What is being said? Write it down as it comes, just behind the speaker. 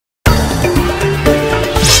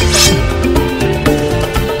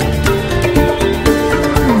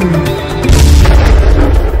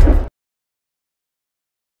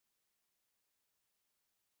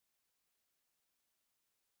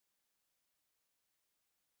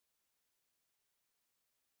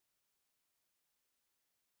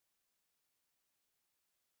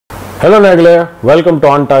Hello Nagle, welcome to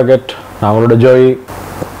On Target. நான் உங்களோட Joy.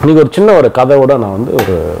 இன்னைக்கு ஒரு சின்ன ஒரு கதையோட நான் வந்து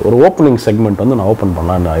ஒரு ஓப்பனிங் செக்மெண்ட் வந்து நான் ஓப்பன்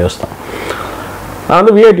பண்ணலான்னு யோசித்தேன். நான்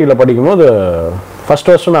வந்து விஐடியில் படிக்கும்போது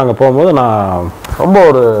ஃபஸ்ட்டு நாங்கள் போகும்போது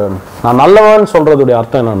நான் நல்லவன்னு சொல்கிறதுடைய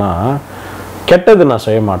அர்த்தம் என்னென்னா கெட்டது நான்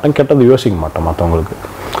செய்ய மாட்டேன், கெட்டது யோசிக்க மாட்டேன் மற்றவங்களுக்கு.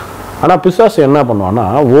 ஆனால் பிசாசு என்ன பண்ணுவான்னா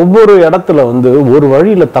ஒவ்வொரு இடத்துல வந்து ஒரு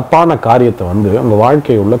வழியில் தப்பான காரியத்தை வந்து உங்கள்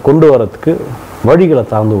வாழ்க்கையுள்ள கொண்டு வரத்துக்கு வழிகளை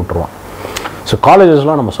திறந்து விட்டுருவான். ஸோ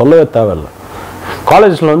காலேஜஸ்லாம் நம்ம சொல்லவே தேவையில்லை.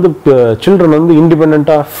 காலேஜில் வந்து சில்ட்ரன் வந்து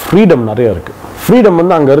இண்டிபெண்ட்டாக ஃப்ரீடம் நிறைய இருக்குது. ஃப்ரீடம்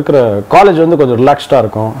வந்து அங்கே இருக்கிற காலேஜ் வந்து கொஞ்சம் ரிலாக்ஸ்டாக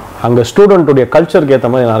இருக்கும். அங்கே ஸ்டூடெண்ட்டுடைய கல்ச்சருக்கு ஏற்ற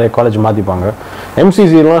மாதிரி நிறைய காலேஜ் மாற்றிப்பாங்க.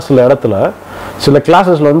 எம்சிசிலாம் சில இடத்துல சில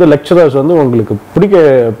கிளாஸஸில் வந்து லெக்சரர்ஸ் வந்து உங்களுக்கு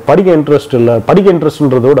படிக்க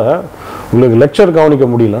இன்ட்ரெஸ்ட்ன்றதோட உங்களுக்கு லெக்சர் கவனிக்க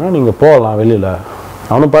முடியலன்னா நீங்கள் போகலாம் வெளியில்,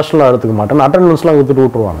 அவனும் பர்சனலாக எடுத்துக்க மாட்டேன், அட்டெண்டன்ஸ்லாம் கொடுத்துட்டு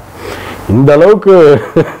விட்ருவாங்க. இந்த அளவுக்கு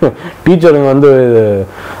டீச்சருங்க வந்து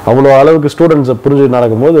அவ்வளோ அளவுக்கு ஸ்டூடெண்ட்ஸை புரிஞ்சு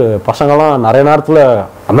நடக்கும்போது பசங்கள்லாம் நிறைய நேரத்தில்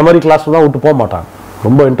அந்த மாதிரி கிளாஸில் தான் விட்டு போக மாட்டாங்க,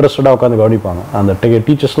 ரொம்ப இன்ட்ரெஸ்டடாக உட்காந்து கவனிப்பாங்க. அந்த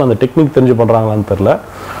டீச்சர்ஸ்லாம் அந்த டெக்னிக் தெரிஞ்சு பண்ணுறாங்களான்னு தெரில.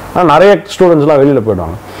 ஆனால் நிறைய ஸ்டூடெண்ட்ஸ்லாம் வெளியில்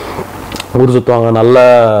போயிடுவாங்க, ஊர் சுற்றுவாங்க, நல்லா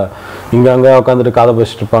இங்கே அங்கே உட்காந்துட்டு கதை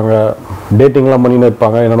பேசிட்டு இருப்பாங்க, டேட்டிங்லாம் பண்ணின்னு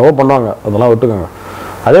இருப்பாங்க, என்னென்னவோ பண்ணுவாங்க. அதெல்லாம் விட்டுக்கோங்க.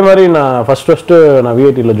 அதே மாதிரி நான் ஃபஸ்ட்டு நான்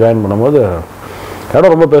விஐடியில் ஜாயின் பண்ணும்போது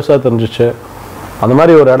இடம் ரொம்ப பெருசாக தெரிஞ்சிச்சு. அந்த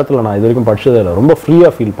மாதிரி ஒரு இடத்துல நான் இது வரைக்கும் படித்ததே இல்லை. ரொம்ப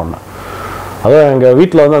ஃப்ரீயாக ஃபீல் பண்ணேன். அதான் எங்கள்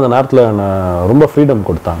வீட்டில் வந்து அந்த நேரத்தில் நான் ரொம்ப ஃப்ரீடம்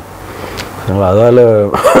கொடுத்தாங்க. அதால்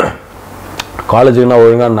காலேஜுக்கு நான்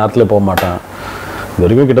ஒழுங்கான நேரத்தில் போக மாட்டேன். இது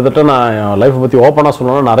வரைக்கும் கிட்டத்தட்ட நான் என் லைஃப்பை பற்றி ஓப்பனாக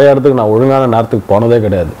சொல்லணும்னா நிறைய இடத்துக்கு நான் ஒழுங்கான நேரத்துக்கு போனதே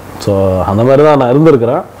கிடையாது. ஸோ அந்த மாதிரி தான் நான்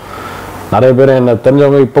இருந்திருக்கிறேன். நிறைய பேர் என்னை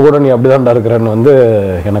தெரிஞ்சவங்க இப்போ கூட நீ அப்படி தான்டா இருக்கிறேன்னு வந்து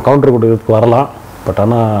என்னை கவுண்டர் கொடுக்கறதுக்கு வரலாம். பட்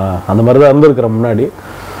ஆனால் அந்த மாதிரி தான் இருந்திருக்கிறேன் முன்னாடி.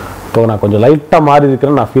 இப்போ நான் கொஞ்சம் லைட்டாக மாறி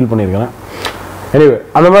இருக்கிறேன்னு நான் ஃபீல் பண்ணியிருக்கிறேன். எனிவே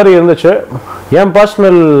அந்த மாதிரி இருந்துச்சு. என்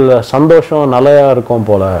பர்சனல் சந்தோஷம் நல்லா இருக்கும்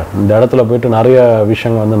போல் இந்த இடத்துல போயிட்டு நிறைய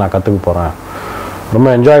விஷயங்கள் வந்து நான் கற்றுக்க போகிறேன், ரொம்ப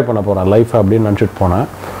என்ஜாய் பண்ண போகிறேன் லைஃப் அப்படின்னு நினச்சிட்டு போனேன்.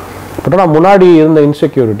 பட் ஆனால் முன்னாடி இருந்த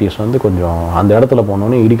இன்செக்யூரிட்டிஸ் வந்து கொஞ்சம் அந்த இடத்துல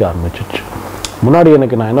போனோன்னே இடிக்க ஆரம்பிச்சிச்சு. முன்னாடி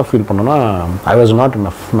நான் என்ன ஃபீல் பண்ணேன்னா ஐ வாஸ் நாட்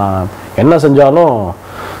இனஃப். நான் என்ன செஞ்சாலும்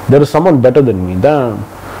there is someone better than me, தான்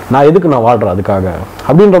நான் எதுக்கு நான் வாழ்கிறேன் அதுக்காக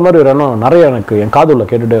அப்படின்ற மாதிரி ஒரு எண்ணம் நிறைய எனக்கு என் காதுள்ள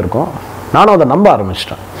கேட்டுகிட்டே இருக்கும். நானும் அதை நம்ப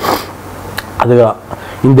ஆரம்பிச்சிட்டேன். அது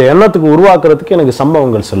இந்த எண்ணத்துக்கு உருவாக்குறதுக்கு எனக்கு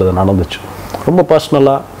சம்பவங்கள் சிலது நடந்துச்சு. ரொம்ப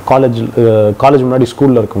பர்சனலாக காலேஜ் முன்னாடி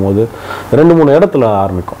ஸ்கூலில் இருக்கும்போது 2-3 இடத்துல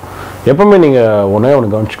ஆரம்பிக்கும். எப்போவுமே நீங்கள்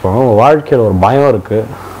ஒன்று கவனிச்சுக்கோங்க, உங்கள் வாழ்க்கையில் ஒரு பயம் இருக்குது,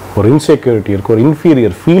 ஒரு இன்செக்யூரிட்டி இருக்குது, ஒரு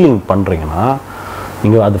இன்ஃபீரியர் ஃபீலிங் பண்ணுறீங்கன்னா,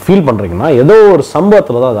 நீங்கள் அதை ஃபீல் பண்ணுறீங்கன்னா ஏதோ ஒரு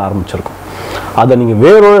சம்பவத்தில் தான் அது ஆரம்பிச்சிருக்கும். அதை நீங்கள்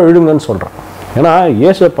வேறோட எழுதுங்கன்னு சொல்கிறேன். ஏன்னா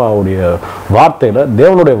ஏசப்பாவுடைய வார்த்தையில்,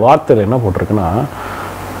 தேவனுடைய வார்த்தையில் என்ன போட்டிருக்குன்னா,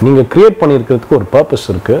 நீங்கள் க்ரியேட் பண்ணியிருக்கிறதுக்கு ஒரு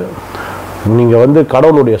பர்பஸ் இருக்குது. நீங்கள் வந்து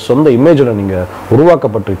கடவுளுடைய சொந்த இமேஜில் நீங்கள்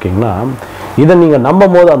உருவாக்கப்பட்டிருக்கீங்கன்னா இதை நீங்கள்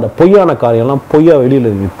நம்பும் போது அந்த பொய்யான காரியம்லாம் பொய்யா வெளியில்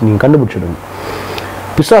நீங்கள் கண்டுபிடிச்சிடுங்க.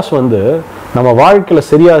 பிசாஸ் வந்து நம்ம வாழ்க்கையில்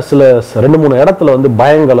சரியாக சில 2-3 இடத்துல வந்து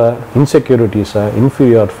பயங்களை, இன்செக்யூரிட்டிஸை,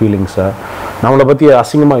 இன்ஃபீரியர் ஃபீலிங்ஸை, நம்மளை பற்றி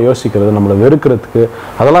அசிங்கமாக யோசிக்கிறது, நம்மளை வெறுக்கிறதுக்கு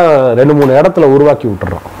அதெல்லாம் 2-3 இடத்துல உருவாக்கி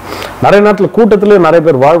விட்டுறோம். நிறைய நேரத்தில் கூட்டத்துலேயே நிறைய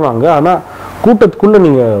பேர் வாழ்வாங்க. ஆனால் கூட்டத்துக்குள்ளே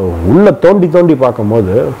நீங்கள் உள்ளே தோண்டி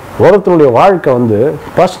பார்க்கும்போது ஒருத்தனுடைய வாழ்க்கை வந்து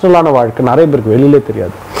பர்சனலான வாழ்க்கை நிறைய பேருக்கு வெளியிலே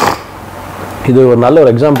தெரியாது. இது ஒரு நல்ல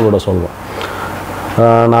ஒரு எக்ஸாம்பிளோட சொல்லுவேன்.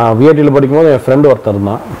 நான் விஐடியில் படிக்கும்போது என் ஃப்ரெண்டு ஒருத்தர்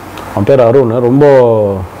இருந்தான், அவன் பேர் அருண். ரொம்ப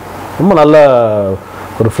ரொம்ப நல்ல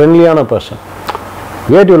ஒரு ஃப்ரெண்ட்லியான பர்சன்.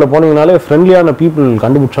 விஐடியில் போனீங்கனாலே ஃப்ரெண்ட்லியான பீப்புள்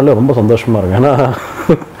கண்டுபிடிச்சாலே ரொம்ப சந்தோஷமாக இருக்கும். ஏன்னா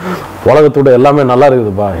உலகத்தோட எல்லாமே நல்லா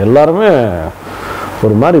இருக்குதுப்பா, எல்லாருமே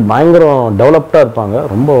ஒரு மாதிரி பயங்கரம் டெவலப்டாக இருப்பாங்க,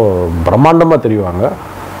 ரொம்ப பிரம்மாண்டமாக தெரியுவாங்க.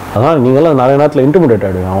 அதனால் நீங்களாம் நிறைய நேரத்தில் இன்டிமிடேட்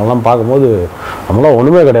ஆகிடுவீங்க. அவங்களாம் பார்க்கும்போது நம்மளாம்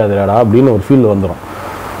ஒன்றுமே கிடையாது இல்லைடா அப்படின்னு ஒரு ஃபீல் வந்துடும்.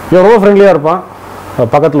 இவன் ரொம்ப ஃப்ரெண்ட்லியாக இருப்பான்.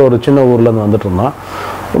 பக்கத்தில் ஒரு சின்ன ஊர்லேருந்து வந்துட்டு இருந்தான்.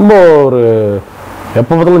 ரொம்ப ஒரு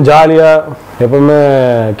எப்போ பார்த்தாலும் ஜாலியாக எப்பவுமே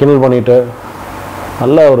கிண்டல் பண்ணிட்டு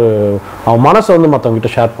நல்ல ஒரு அவன் மனசை வந்து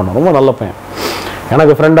மற்றவங்ககிட்ட ஷேர் பண்ணான். ரொம்ப நல்ல பையன்.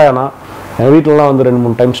 எனக்கு ஃப்ரெண்டாகனா என் வீட்டிலலாம் வந்து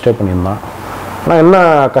 2-3 டைம் ஸ்டே பண்ணியிருந்தான். ஆனால் என்ன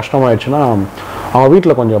கஷ்டமாயிடுச்சுன்னா அவன்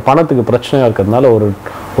வீட்டில் கொஞ்சம் பணத்துக்கு பிரச்சனையாக இருக்கிறதுனால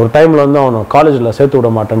ஒரு டைமில் வந்து அவனை காலேஜில் சேர்த்து விட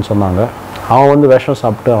மாட்டேன்னு சொன்னாங்க. அவன் வந்து விஷம்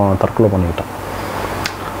சாப்பிட்டு அவன் தற்கொலை பண்ணிக்கிட்டான்.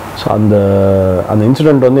 ஸோ அந்த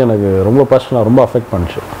இன்சிடெண்ட் வந்து எனக்கு ரொம்ப பர்சனலாக ரொம்ப அஃபெக்ட்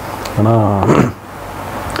பண்ணிச்சு. ஏன்னா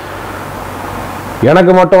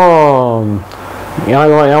எனக்கு மட்டும்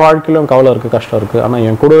என் வாழ்க்கையிலும் கவலை இருக்குது, கஷ்டம் இருக்குது. ஆனால்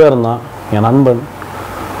என் கூடவே இருந்தான் என் நண்பன்.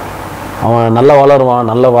 அவன் நல்லா வளருவான்,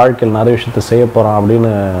 நல்ல வாழ்க்கையில் நிறைய விஷயத்த செய்ய போகிறான்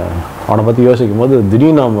அப்படின்னு அவனை பற்றி யோசிக்கும் போது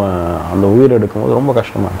திடீர்னு அவன் அந்த உயிர் எடுக்கும்போது ரொம்ப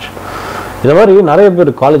கஷ்டமாகிடுச்சு. இதை மாதிரி நிறைய பேர்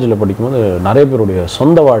காலேஜில் படிக்கும்போது நிறைய பேருடைய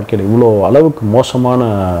சொந்த வாழ்க்கையில் இவ்வளோ அளவுக்கு மோசமான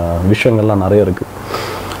விஷயங்கள்லாம் நிறைய இருக்குது.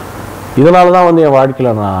 இதனால தான் வந்து என்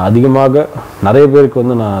வாழ்க்கையில் நான் அதிகமாக நிறைய பேருக்கு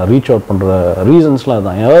வந்து நான் ரீச் அவுட் பண்ணுற ரீசன்ஸ்லாம்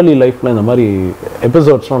தான். ஏர்லி லைஃப்பில் இந்த மாதிரி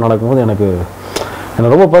எபிசோட்ஸ்லாம் நடக்கும்போது எனக்கு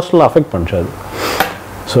ரொம்ப பர்சனலாக அஃபெக்ட் பண்ணிச்சு அது.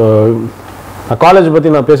 ஸோ நான் காலேஜ்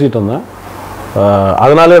பற்றி நான் பேசிகிட்டு இருந்தேன்.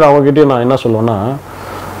 அதனாலே நான் அவங்ககிட்டயே நான் என்ன சொல்லுவேன்னா,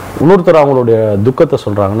 இன்னொருத்தர் அவங்களுடைய துக்கத்தை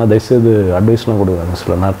சொல்கிறாங்கன்னா தயவுசெய்து அட்வைஸ்லாம் கொடுக்குறாங்க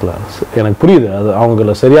சில நேரத்தில். எனக்கு புரியுது, அது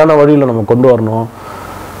அவங்கள சரியான வழியில் நம்ம கொண்டு வரணும்,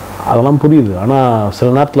 அதெல்லாம் புரியுது. ஆனால் சில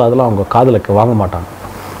நேரத்தில் அதெல்லாம் அவங்க காதில் வாங்க மாட்டாங்க,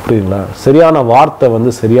 புரியுதுங்களா? சரியான வார்த்தை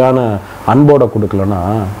வந்து சரியான அன்போட கொடுக்கலன்னா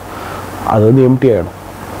அது வந்து எம்டி ஆகிடும்.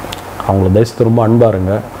 அவங்கள தயவுசெய்து ரொம்ப அன்பாக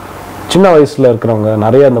இருங்க. சின்ன வயசில் இருக்கிறவங்க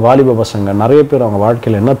நிறைய அந்த வாலிப பசங்க நிறைய பேர் அவங்க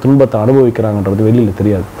வாழ்க்கையில் என்ன துன்பத்தை அனுபவிக்கிறாங்கன்றது வெளியில்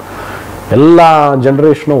தெரியாது. எல்லா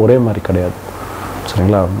ஜென்ரேஷனும் ஒரே மாதிரி கிடையாது,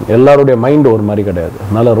 சரிங்களா? எல்லாருடைய மைண்டு ஒரு மாதிரி கிடையாது.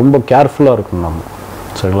 அதனால் ரொம்ப கேர்ஃபுல்லாக இருக்கணும் நம்ம,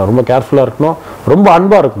 சரிங்களா? ரொம்ப கேர்ஃபுல்லாக இருக்கணும், ரொம்ப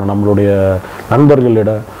அன்பாக இருக்கணும் நம்மளுடைய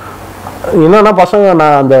நண்பர்களிட. என்னன்னா பசங்க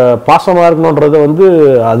நான் அந்த பாசமாக இருக்கணுன்றதை வந்து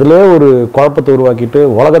அதிலே ஒரு குழப்பத்தை உருவாக்கிட்டு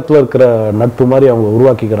உலகத்தில் இருக்கிற நட்பு மாதிரி அவங்க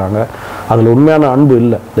உருவாக்கிக்கிறாங்க. அதில் உண்மையான அன்பு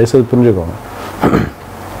இல்லை, தயவுசெய்து புரிஞ்சுக்கோங்க.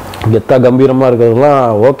 கெத்தா கம்பீரமாக இருக்கிறதுலாம்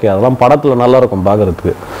ஓகே, அதெல்லாம் படத்தில் நல்லாயிருக்கும்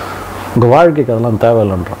பார்க்குறதுக்கு. உங்கள் வாழ்க்கைக்கு அதெல்லாம்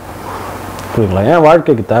தேவையில்லைன்றான், புரியுங்களா? ஏன்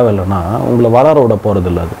வாழ்க்கைக்கு தேவையில்லைன்னா உங்களை வளர விட போகிறது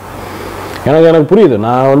இல்லை அது. எனக்கு புரியுது.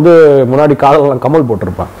 நான் வந்து முன்னாடி காலெல்லாம் கமல்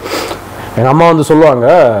போட்டிருப்பேன். எங்கள் அம்மா வந்து சொல்லுவாங்க,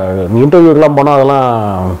 நீ இன்டர்வியூக்கெலாம் போனால் அதெல்லாம்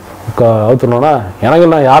அவுத்துனோன்னா எனக்கு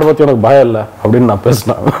நான் யார் பற்றி எனக்கு பயம் இல்லை அப்படின்னு நான்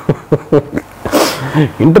பேசினேன்.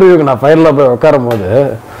 இன்டர்வியூக்கு நான் ஃபைனலாக போய் உட்காரும் போது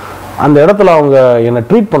அந்த இடத்துல அவங்க என்னை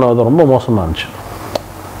ட்ரீட் பண்ணது ரொம்ப மோசமாக இருந்துச்சு.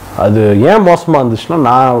 அது ஏன் மோசமாக இருந்துச்சுன்னா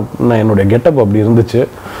நான் என்னுடைய கெட்டப் அப்படி இருந்துச்சு,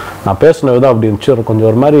 நான் பேசின விதம் அப்படி இருந்துச்சு, கொஞ்சம்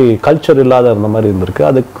ஒரு மாதிரி கல்ச்சர் இல்லாத இருந்த மாதிரி இருந்திருக்கு.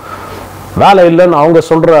 அது வேலை இல்லைன்னு அவங்க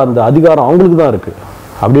சொல்கிற அந்த அதிகாரம் அவங்களுக்கு தான் இருக்குது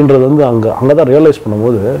அப்படின்றது வந்து அங்கே தான் ரியலைஸ்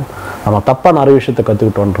பண்ணும்போது நம்ம தப்பாக நிறைய விஷயத்தை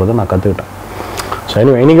கற்றுக்கிட்டோன்றதை நான் கற்றுக்கிட்டேன். ஸோ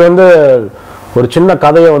இன்னைக்கு வந்து ஒரு சின்ன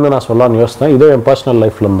கதையை வந்து நான் சொல்லலாம்னு யோசித்தேன். இதே என் பர்சனல்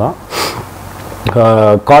லைஃப்லேருந்து தான்.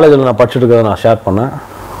 காலேஜில் நான் படிச்சுட்டு இருக்கிறத நான் ஷேர் பண்ணேன்.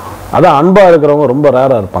 அதான் அன்பாக இருக்கிறவங்க ரொம்ப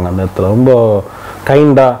ரேராக இருப்பாங்க அந்த இடத்துல, ரொம்ப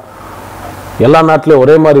கைண்டாக எல்லா நாட்டிலையும்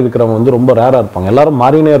ஒரே மாதிரி இருக்கிறவங்க வந்து ரொம்ப ரேராக இருப்பாங்க. எல்லோரும்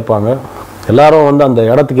மாறினே இருப்பாங்க, எல்லோரும் வந்து அந்த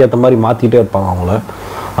இடத்துக்கு ஏற்ற மாதிரி மாற்றிட்டே இருப்பாங்க. அவங்கள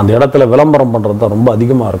அந்த இடத்துல விளம்பரம் பண்ணுறது தான் ரொம்ப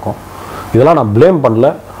அதிகமாக இருக்கும். இதெல்லாம் நான் ப்ளேம் பண்ணல,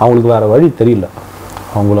 அவங்களுக்கு வேறு வழி தெரியல,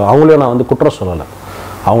 அவங்களையும் நான் வந்து குற்றம் சொல்லலை,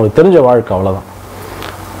 அவங்களுக்கு தெரிஞ்ச வாழ்க்கை அவ்வளோதான்.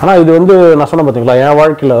 ஆனால் இது வந்து நான் சொன்ன பார்த்தீங்களா, என்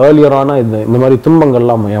வாழ்க்கையில் ஏர்லியரான இந்த மாதிரி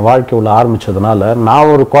துன்பங்கள்லாம் என் வாழ்க்கை உள்ள ஆரம்பித்ததுனால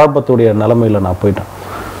நான் ஒரு குழப்பத்துடைய நிலைமையில் நான் போயிட்டேன்.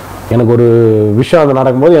 எனக்கு ஒரு விஷயம் அது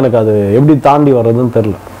நடக்கும்போது எனக்கு அது எப்படி தாண்டி வர்றதுன்னு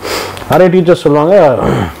தெரில. நிறைய டீச்சர்ஸ் சொல்லுவாங்க,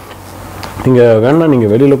 நீங்கள் வேணால்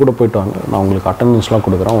நீங்கள் வெளியில் கூட போயிட்டு வாங்க, நான் உங்களுக்கு அட்டெண்டன்ஸ்லாம்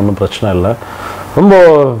கொடுக்குறேன், ஒன்றும் பிரச்சனை இல்லை. ரொம்ப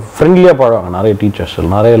ஃப்ரெண்ட்லியாக பழவாங்க நிறைய டீச்சர்ஸ்,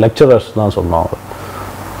 நிறைய லெக்சரர்ஸ் தான் சொல்லுவாங்க.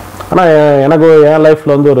 ஆனால் எனக்கு என்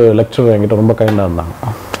லைஃப்பில் வந்து ஒரு லெக்சரர் என்கிட்ட ரொம்ப கைண்டாக இருந்தாங்க.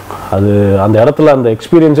 அது அந்த இடத்துல அந்த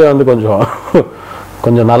எக்ஸ்பீரியன்ஸே வந்து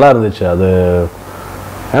கொஞ்சம் நல்லா இருந்துச்சு அது.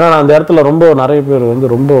 ஏன்னா நான் அந்த இடத்துல ரொம்ப நிறைய பேர் வந்து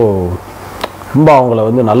ரொம்ப அவங்கள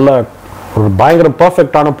வந்து நல்ல ஒரு பயங்கர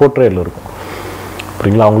பர்ஃபெக்டான போர்ட்ரேல் இருக்கும்,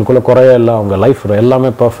 சரிங்களா? அவங்களுக்குள்ள குறைய இல்லை, அவங்க லைஃப் எல்லாமே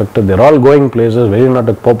பர்ஃபெக்ட். தேர் ஆல் கோயிங் பிளேசஸ்,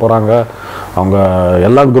 வெளிநாட்டுக்கு போகிறாங்க, அவங்க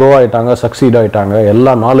எல்லாம் க்ரோ ஆகிட்டாங்க, சக்சீட் ஆகிட்டாங்க,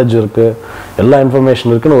 எல்லா நாலேஜ் இருக்குது, எல்லா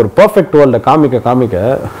இன்ஃபர்மேஷன் இருக்குன்னு ஒரு பர்ஃபெக்ட் வேர்ல்டை காமிக்க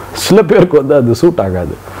சில பேருக்கு வந்து அது சூட்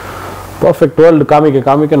ஆகாது. பர்ஃபெக்ட் வேர்ல்டு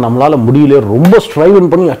காமிக்க நம்மளால் முடியலையே, ரொம்ப ஸ்ட்ரைவ்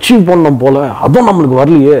பண்ணி அச்சீவ் பண்ணோம் போல், அதுவும் நம்மளுக்கு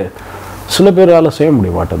வரலையே, சில பேரால் செய்ய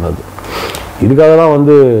முடிய மாட்டேங்குது. இதுக்காக தான்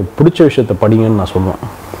வந்து பிடிச்ச விஷயத்தை படிங்கன்னு நான் சொல்லுவேன்.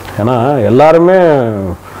 ஏன்னா எல்லாருமே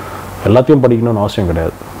எல்லாத்தையும் படிக்கணும்னு அவசியம்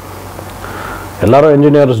கிடையாது. எல்லாரும்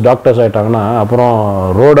இன்ஜினியர்ஸ் டாக்டர்ஸ் ஆகிட்டாங்கன்னா அப்புறம்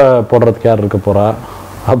ரோடை போடுறதுக்கு யார் இருக்க போகிறா,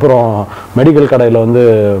 அப்புறம் மெடிக்கல் கடையில் வந்து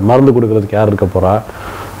மருந்து கொடுக்கறதுக்கு யார் இருக்க போகிறா,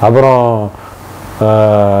 அப்புறம்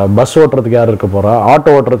பஸ் ஓட்டுறதுக்கு யார் இருக்க போகிறா,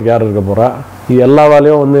 ஆட்டோ ஓட்டுறதுக்கு யார் இருக்க போகிறா. இது எல்லா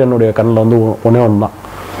வேலையும் வந்து என்னுடைய கண்ணில் வந்து ஒன்றே ஒன்று தான்,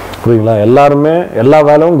 புரியுங்களா? எல்லாருமே எல்லா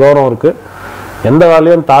வேலையும் கௌரவம் இருக்குது, எந்த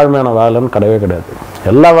வேலையும் தாழ்மையான வேலைன்னு கிடையவே கிடையாது.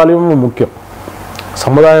 எல்லா வேலையும் முக்கியம்.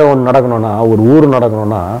 சமுதாயம் ஒன்று நடக்கணும்னா, ஒரு ஊர்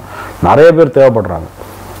நடக்கணும்னா நிறைய பேர் தேவைப்படுறாங்க,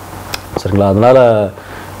 சரிங்களா?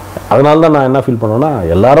 அதனால தான் நான் என்ன ஃபீல் பண்ணுவேன்னா,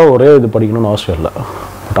 எல்லாரும் ஒரே இது படிக்கணும்னு அவசியம் இல்லை.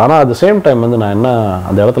 பட் ஆனால் அட் த சேம் டைம் வந்து நான் என்ன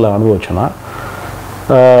அந்த இடத்துல அனுபவிச்சேன்னா,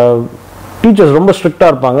 டீச்சர்ஸ் ரொம்ப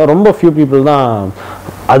ஸ்ட்ரிக்டாக இருப்பாங்க, ரொம்ப ஃபியூ பீப்புள் தான்.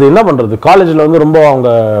 அது என்ன பண்ணுறது, காலேஜில் வந்து ரொம்ப அவங்க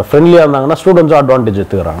ஃப்ரெண்ட்லியாக இருந்தாங்கன்னா ஸ்டூடெண்ட்ஸும் அட்வான்டேஜ்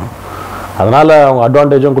எடுத்துக்கிறாங்க, அதனால் அவங்க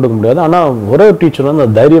அட்வான்டேஜும் கொடுக்க முடியாது. ஆனால் ஒரே டீச்சர் வந்து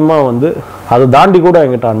தைரியமாக வந்து அதை தாண்டி கூட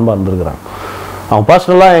என்கிட்ட அன்பாக இருந்திருக்கிறாங்க. அவங்க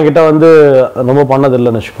பர்சனலாக என்கிட்ட வந்து ரொம்ப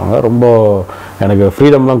பண்ணதில்லைன்னு வச்சுக்கோங்க, ரொம்ப எனக்கு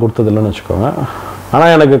ஃப்ரீடம்லாம் கொடுத்ததில்லைன்னு வச்சுக்கோங்க.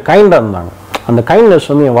 ஆனால் எனக்கு கைண்டாக இருந்தாங்க. அந்த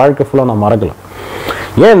கைண்ட்னஸ் வந்து என் வாழ்க்கை ஃபுல்லாக நான் மறக்கலை.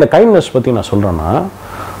 ஏன் இந்த கைண்ட்னஸ் பற்றி நான் சொல்கிறேன்னா,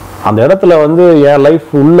 அந்த இடத்துல வந்து என் லைஃப்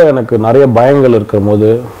உள்ளே எனக்கு நிறைய பயங்கள் இருக்கும் போது,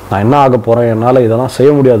 நான் என்ன ஆக போகிறேன், என்னால் இதெல்லாம் செய்ய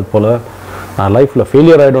முடியாது போல், நான் லைஃப்பில்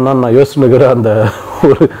ஃபெயிலியர் ஆகிடும்னா நான் யோசிச்சுக்கிற அந்த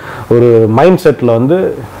ஒரு ஒரு மைண்ட் செட்டில் வந்து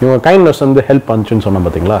இவங்க கைண்ட்னஸ் வந்து ஹெல்ப் பண்ணுச்சுன்னு சொன்னேன்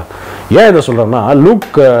பார்த்தீங்களா. ஏன் இதை சொல்கிறேன்னா,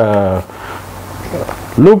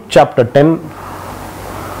 லூக் சாப்டர் 10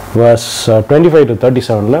 verse 25 to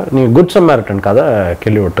 37 நீங்கள் குட் சமாரிட்டன் கதை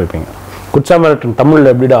கேள்விப்பட்டிருப்பீங்க. குட் சமாரிட்டன் தமிழில்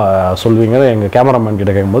எப்படிடா சொல்லுவீங்கன்னு எங்கள் கேமராமேன்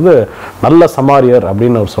கிட்ட கேட்கும்போது நல்ல சமாரியர்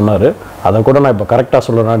அப்படின்னு அவர் சொன்னார். அதை கூட நான் இப்போ கரெக்டாக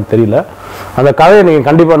சொல்கிறேன்னு தெரியல. அந்த கதையை நீங்கள்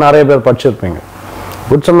கண்டிப்பாக நிறைய பேர் படிச்சிருப்பீங்க.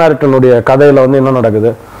 குட் சமாரிட்டனுடைய கதையில் வந்து என்ன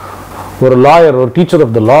நடக்குது, ஒரு லாயர், ஒரு டீச்சர்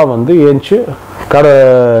ஆஃப் த லா வந்து ஏஞ்சி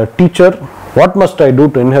teacher what must I two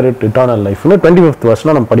to inherit eternal லைஃப்னு 25th verse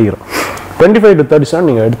நம்ம படிக்கிறோம். 25 to 37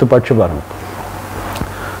 நீங்கள் எடுத்து படிச்சு பாருங்கள்.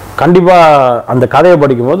 கண்டிப்பாக அந்த கதையை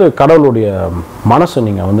படிக்கும்போது கடவுளுடைய மனசை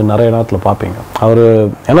நீங்கள் வந்து நிறைய நேரத்தில் பார்ப்பீங்க. அவர்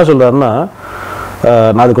என்ன சொல்கிறாருன்னா,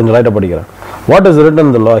 நான் அது கொஞ்சம் லைட்டாக படிக்கிறேன். What is written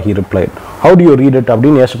in the law, he replied, how to you read it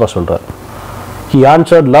அப்படின்னு ஏசப்பா சொல்கிறார். He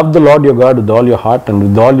answered, love the Lord your God with all your heart and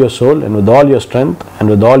with all your soul and with all your strength and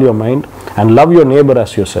with all your mind and love your neighbor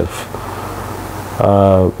as yourself.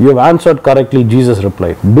 You have answered correctly, Jesus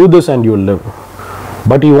replied. Do this and you will live.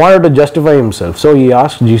 But he wanted to justify himself. So he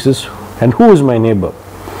asked Jesus, and who is my neighbor?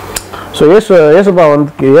 So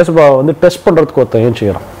ஏசப்பா வந்து test பண்ணுறதுக்கு ஒருத்தன்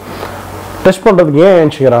ஏஞ்சிக்கிறான். Test பண்ணுறதுக்கு ஏன்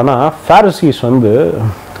ஏஞ்சிக்கிறான்னா, ஃபாரிசீஸ் வந்து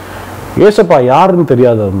ஏசப்பா யாருன்னு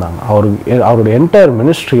தெரியாத இருந்தாங்க. அவருடைய என்டையர்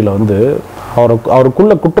மினிஸ்ட்ரியில் வந்து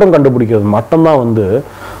அவருக்குள்ள குற்றம் கண்டுபிடிக்கிறது மட்டும்தான் வந்து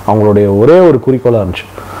அவங்களுடைய ஒரே ஒரு குறிக்கோளாக இருந்துச்சு.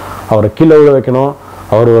 அவரை கீழே விழ வைக்கணும்,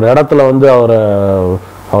 அவர் ஒரு இடத்துல வந்து அவரை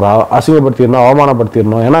அசிங்கப்படுத்திடணும்,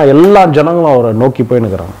 அவமானப்படுத்திடணும். ஏன்னா எல்லா ஜனங்களும் அவரை நோக்கி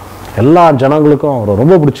போயின்னுக்கிறாங்க. எல்லா ஜனங்களுக்கும் அவரை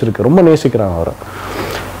ரொம்ப பிடிச்சிருக்கு, ரொம்ப நேசிக்கிறாங்க அவரை.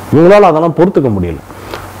 இவங்களால அதெல்லாம் பொறுத்துக்க முடியல.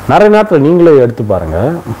 நிறைய நேரத்தில் நீங்களே எடுத்து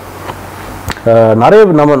பாருங்கள்,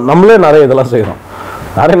 நம்மளே நிறைய இதெல்லாம் செய்கிறோம்.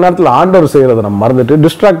 நிறைய நேரத்தில் ஆண்டவர் செய்கிறத நம்ம மறந்துட்டு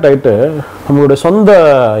டிஸ்ட்ராக்ட் ஆகிட்டு நம்மளுடைய சொந்த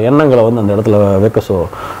எண்ணங்களை வந்து அந்த இடத்துல வைக்க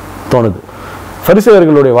தோணுது.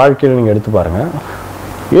 பரிசேயர்களுடைய வாழ்க்கையில் நீங்கள் எடுத்து பாருங்கள்.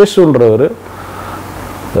 இயேசுன்றவர்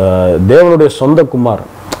தேவனுடைய சொந்த குமார்.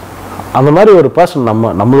 அந்த மாதிரி ஒரு பர்சன்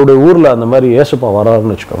நம்மளுடைய ஊரில் அந்த மாதிரி இயேசுப்பா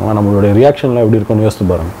வராருன்னு வச்சுக்கோங்க, நம்மளுடைய ரியாக்ஷன்லாம் எப்படி இருக்கும்னு யோசித்து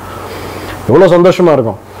பாருங்கள். எவ்வளோ சந்தோஷமாக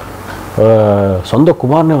இருக்கும். சொந்த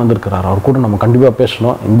குமாரனே வந்திருக்கிறார், அவர் கூட நம்ம கண்டிப்பாக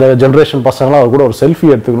பேசணும். இந்த ஜென்ரேஷன் பசங்களாம் அவர் கூட ஒரு செல்ஃபி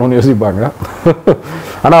எடுத்துக்கணும்னு யோசிப்பாங்க.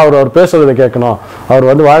 ஆனால் அவர் பேசுறதை கேட்கணும், அவர்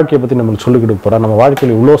வந்து வாழ்க்கையை பற்றி நம்மளுக்கு சொல்லிக்கிட்டு போகிறார். நம்ம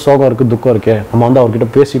வாழ்க்கையில் இவ்வளோ சோகம் இருக்குது, துக்கம் இருக்கே, நம்ம வந்து அவர்கிட்ட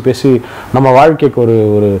பேசி நம்ம வாழ்க்கைக்கு ஒரு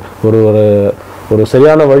ஒரு ஒரு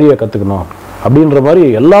சரியான வழியை கற்றுக்கணும் அப்படின்ற மாதிரி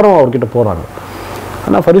எல்லாரும் அவர்கிட்ட போகிறாங்க.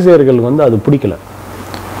 ஆனால் பரிசேயர்களுக்கு வந்து அது பிடிக்கல.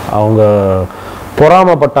 அவங்க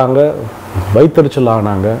பொறாமப்பட்டாங்க, வைத்தறிச்சல்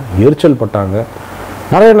ஆனாங்க, எரிச்சல் பட்டாங்க.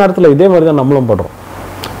 நிறைய நேரத்தில் இதே மாதிரி தான் நம்மளும் படுறோம்.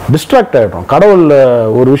 டிஸ்ட்ராக்ட் ஆகிடுறோம். கடவுள்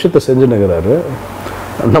ஒரு விஷயத்த செஞ்சுன்னுக்கிறாரு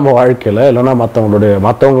நம்ம வாழ்க்கையில், இல்லைன்னா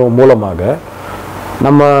மற்றவங்க மூலமாக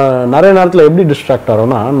நம்ம நிறைய நேரத்தில் எப்படி டிஸ்ட்ராக்ட்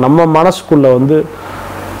ஆகிறோம்னா, நம்ம மனசுக்குள்ளே வந்து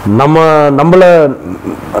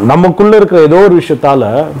நமக்குள்ளே இருக்கிற ஏதோ ஒரு விஷயத்தால்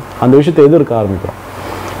அந்த விஷயத்தை எதிர்க்க ஆரம்பிக்கிறோம்.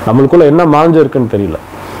 நம்மளுக்குள்ளே என்ன மாஞ்சிருக்குன்னு தெரியல.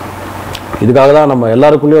 இதுக்காக தான் நம்ம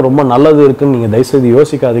எல்லாருக்குள்ளேயும் ரொம்ப நல்லது இருக்குன்னு நீங்கள் தயவுசெய்து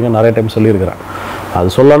யோசிக்காதீங்க, நிறைய டைம் சொல்லியிருக்கிறேன். அது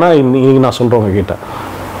சொல்லனா இன்னைக்கு நான் சொல்கிறேன் உங்ககிட்ட.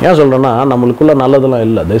 ஏன் சொல்கிறேன்னா, நம்மளுக்குள்ள நல்லதெல்லாம்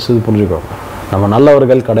இல்லை, தயவுசெய்து புரிஞ்சுக்கோங்க. நம்ம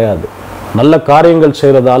நல்லவர்கள் கிடையாது. நல்ல காரியங்கள்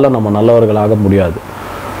செய்கிறதால நம்ம நல்லவர்களாக முடியாது.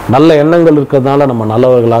 நல்ல எண்ணங்கள் இருக்கிறதுனால நம்ம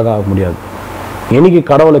நல்லவர்களாக ஆக முடியாது. என்னைக்கு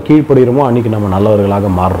கடவுளை கீழ்ப்படுகிறோமோ அன்றைக்கி நம்ம நல்லவர்களாக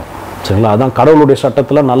மாறுறோம். சரிங்களா? அதான் கடவுளுடைய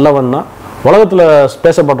சட்டத்தில் நல்லவன்னா, உலகத்தில்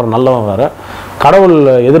பேசப்படுற நல்லவன் வேறு, கடவுள்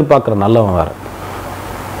எதிர்பார்க்குற நல்லவன் வேறு.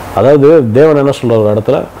 அதாவது தேவன் என்ன சொல்கிற ஒரு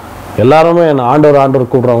இடத்துல, எல்லாருமே என்னை ஆண்டவர்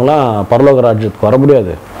கூப்பிட்றவங்களாம் பரலோக ராஜ்யத்துக்கு வர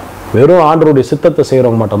முடியாது, வெறும் ஆண்டவருடைய சித்தத்தை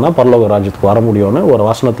செய்கிறவங்க மட்டும்தான் பரலோக ராஜ்யத்துக்கு வர முடியும்னு ஒரு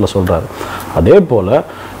வசனத்தில் சொல்கிறாரு. அதே போல்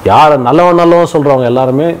யாரை நல்லவன் சொல்கிறவங்க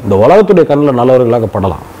எல்லாருமே இந்த உலகத்துடைய கண்ணில் நல்லவர்களாக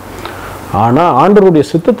படலாம். ஆனால் ஆண்டவருடைய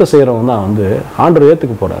சித்தத்தை செய்கிறவங்க தான் வந்து ஆண்டவர்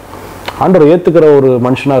ஏற்றுக்க போகிறார். ஆண்டவர் ஏற்றுக்கிற ஒரு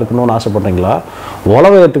மனுஷனாக இருக்கணும்னு ஆசைப்பட்றீங்களா,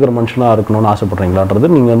 உலகம் ஏற்றுக்கிற மனுஷனாக இருக்கணும்னு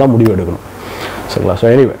ஆசைப்பட்றீங்களான்றது நீங்கள் தான் முடிவு எடுக்கணும். சரிங்களா? ஸோ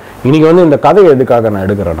எனிவே இன்றைக்கி வந்து இந்த கதையை எதுக்காக நான்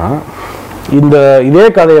எடுக்கிறேன்னா, இதே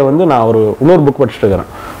கதையை வந்து நான் இன்னொரு புக் படிச்சுட்டு இருக்கிறேன்.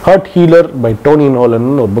 ஹர்ட் ஹீலர் பை டோனி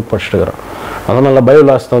நோலன்னு ஒரு புக் படிச்சுட்டு இருக்கிறேன். அதனால் பைபிள்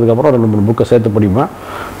வாசித்ததுக்கப்புறம் 2-3 புக்கை சேர்த்து படிப்பேன்.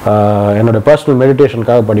 என்னோடய பர்சனல்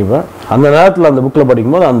மெடிடேஷனுக்காக படிப்பேன். அந்த நேரத்தில் அந்த புக்கில்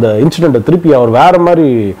படிக்கும்போது அந்த இன்சிடெண்ட்டை திருப்பி அவர் வேறு மாதிரி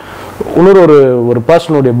ஒரு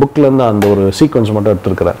பர்சனுடைய புக்கிலேருந்து அந்த ஒரு சீக்வன்ஸ் மட்டும்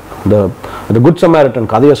எடுத்துருக்கிறார். அந்த குட்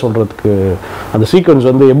சமாரிட்டன் கதையை சொல்கிறதுக்கு அந்த சீக்வன்ஸ்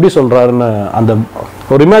வந்து எப்படி சொல்கிறாருன்னு அந்த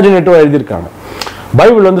ஒரு இமேஜினேட்டிவாக எழுதியிருக்காங்க.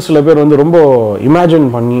 பைபிள் வந்து சில பேர் வந்து ரொம்ப இமேஜின்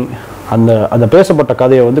பண்ணி அந்த பேசப்பட்ட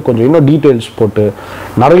கதையை வந்து கொஞ்சம் இன்னும் டீட்டெயில்ஸ் போட்டு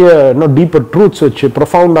நிறைய இன்னும் டீப்பர் ட்ரூத்ஸ் வச்சு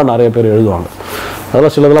ப்ரொஃபவுண்டாக நிறைய பேர் எழுதுவாங்க.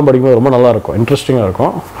 அதெல்லாம் சிலதெல்லாம் படிக்கும்போது ரொம்ப நல்லாயிருக்கும், இன்ட்ரெஸ்டிங்காக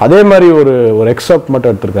இருக்கும். அதே மாதிரி ஒரு எக்ஸப்ட்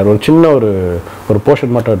மட்டும் எடுத்திருக்காரு, ஒரு சின்ன ஒரு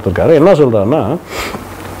போர்ஷன் மட்டும் எடுத்திருக்காரு. என்ன சொல்கிறாருன்னா,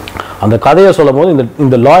 அந்த கதையை சொல்லும் போது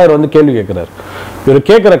இந்த லாயர் வந்து கேள்வி கேட்குறாரு, இவர்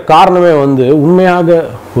கேட்குற காரணமே வந்து உண்மையாக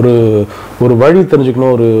ஒரு ஒரு வழி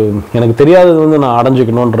தெரிஞ்சுக்கணும், ஒரு எனக்கு தெரியாதது வந்து நான்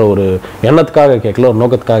அடைஞ்சிக்கணுன்ற ஒரு எண்ணத்துக்காக கேட்கல, ஒரு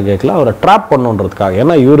நோக்கத்துக்காக கேட்கல, அவரை ட்ராப் பண்ணுன்றதுக்காக.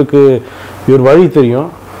 ஏன்னா இவர் வழி தெரியும்,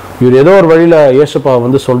 இவர் ஏதோ ஒரு வழியில் ஏசப்பா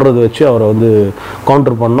வந்து சொல்கிறது வச்சு அவரை வந்து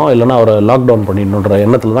கவுண்டர் பண்ணோம், இல்லைன்னா அவரை லாக்டவுன் பண்ணிடணுன்ற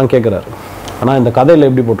எண்ணத்தில் தான் கேட்குறாரு. ஆனால் இந்த கதையில்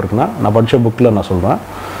எப்படி போட்டிருக்குன்னா, நான் படித்த புக்கில் நான் சொல்கிறேன்,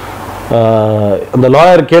 அந்த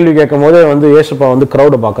லாயர் கேள்வி கேட்கும் போதே வந்து ஏசப்பா வந்து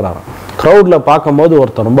க்ரௌடை பார்க்குறாரு. க்ரௌடில் பார்க்கும்போது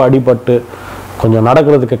ஒருத்தர் ரொம்ப அடிபட்டு கொஞ்சம்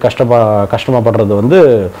நடக்கிறதுக்கு கஷ்டமாகப்படுறது வந்து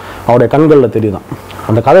அவருடைய கண்களில் தெரியுதான்.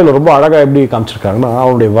 அந்த கதையில் ரொம்ப அழகாக எப்படி காமிச்சிருக்காங்கன்னா,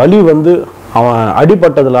 அவனுடைய வலி வந்து அவன்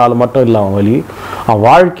அடிபட்டதுனால மட்டும் இல்லை, அவன் வலி அவன்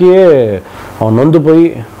வாழ்க்கையே அவன் நொந்து போய்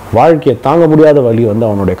வாழ்க்கையை தாங்க முடியாத வலி வந்து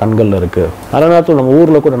அவனுடைய கண்களில் இருக்குது. நிறைய நேரத்தில் நம்ம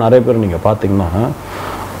ஊரில் கூட நிறைய பேர் நீங்கள் பார்த்தீங்கன்னா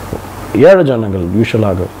ஏழை ஜனங்கள்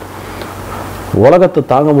யூஸ்வலாக உலகத்தை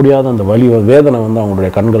தாங்க முடியாத அந்த வலி வேதனை வந்து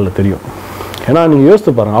அவங்களுடைய கண்களில் தெரியும். ஏன்னா நீங்கள்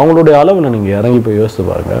யோசித்து பாருங்கள், அவங்களுடைய அளவில் நீங்கள் இறங்கி போய் யோசித்து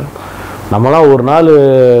பாருங்கள். நம்மளாம் ஒரு நாள்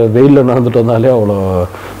வெயிலில் நடந்துட்டு வந்தாலே அவ்வளோ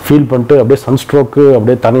ஃபீல் பண்ணிட்டு அப்படியே சன்ஸ்ட்ரோக்கு,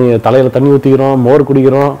 அப்படியே தலையில் தண்ணி ஊற்றிக்கிறோம், மோர்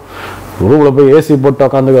குடிக்கிறோம், ரூமில் போய் ஏசி போட்டு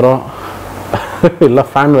உக்காந்துக்கிறோம், இல்லை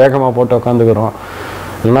ஃபேன் வேகமாக போட்டு உக்காந்துக்கிறோம்,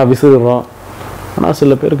 இல்லைன்னா விசிறுறோம். ஆனால்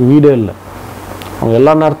சில பேருக்கு வீடே இல்லை, அவங்க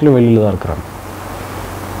எல்லா நேரத்துலையும் வெளியில் தான் இருக்கிறாங்க.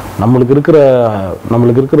 நம்மளுக்கு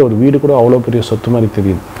இருக்கிற ஒரு வீடு கூட அவ்வளோ பெரிய சொத்து மாதிரி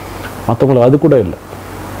தெரியுது, மற்றவங்களுக்கு அது கூட இல்லை.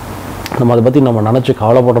 நம்ம அதை பற்றி நம்ம நினச்சி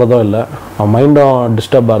கவலைப்படுறதோ இல்லை, நம்ம மைண்டும்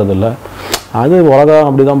டிஸ்டர்ப் ஆகிறதில்லை. அது உலகம்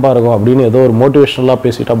அப்படி தான்ப்பா இருக்கும் அப்படின்னு ஏதோ ஒரு மோட்டிவேஷனலாக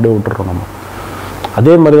பேசிட்டு அப்படியே விட்டுறோம் நம்ம.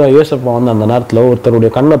 அதே மாதிரி தான் ஏசப்பா வந்து அந்த நேரத்தில் ஒருத்தருடைய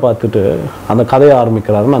கண்ணை பார்த்துட்டு அந்த கதையை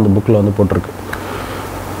ஆரம்பிக்கிறாருன்னு அந்த புக்கில் வந்து போட்டிருக்கு.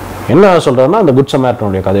 என்ன சொல்கிறாருன்னா, அந்த குட்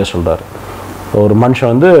சமாரிட்டனுடைய கதையை சொல்கிறாரு. ஒரு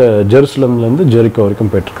மனுஷன் வந்து ஜெருசலேம்லேருந்து ஜெரிக்கோ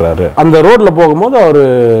வரைக்கும் போயிட்டுருக்கிறாரு. அந்த ரோட்டில் போகும்போது அவர்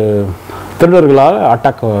திருடர்களால்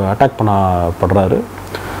அட்டாக் பண்ணப்படுறாரு.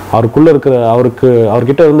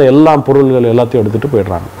 அவர்கிட்ட இருந்த எல்லா பொருள்கள் எல்லாத்தையும் எடுத்துகிட்டு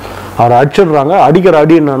போயிடுறாங்க. அவரை அடிச்சிடுறாங்க. அடிக்கிற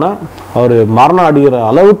அடி என்னன்னா, அவர் மரணம் அடிக்கிற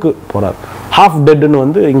அளவுக்கு போகிறார். ஹாஃப் டெட்டுன்னு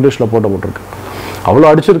வந்து இங்கிலீஷில் போட்டிருக்கு. அவ்வளோ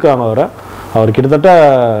அடிச்சிருக்காங்க அவரை. அவர் கிட்டத்தட்ட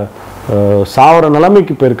சாவர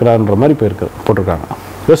நிலைமைக்கு போயிருக்கிறான்ற மாதிரி போட்டிருக்காங்க.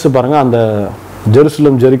 யோசிச்சு பாருங்கள், அந்த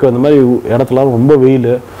ஜெருசலேம் அந்த மாதிரி இடத்துல ரொம்ப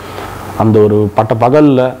வெயில், அந்த ஒரு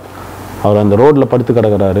பகலில் அவர் அந்த ரோட்டில் படுத்து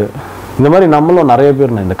கிடக்கிறாரு. இந்த மாதிரி நம்மளும் நிறைய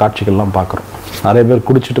பேர் இந்த காட்சிகள்லாம் பார்க்குறோம். நிறைய பேர்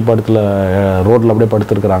குடிச்சிட்டு ரோட்டில் அப்படியே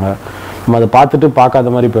படுத்துருக்குறாங்க. நம்ம அதை பார்த்துட்டு பார்க்காத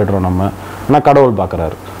மாதிரி போய்ட்றோம் நம்ம. ஆனால் கடவுள்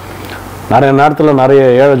பார்க்குறாரு. நிறைய நேரத்தில் நிறைய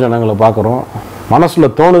ஏழை ஜனங்களை பார்க்குறோம்.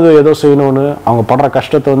 மனசில் தோணுது ஏதோ செய்யணும்னு, அவங்க படுற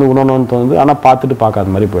கஷ்டத்தை வந்து உணரணும்னு தோணுது, ஆனால் பார்த்துட்டு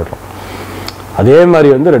பார்க்காத மாதிரி போய்ட்றோம். அதே மாதிரி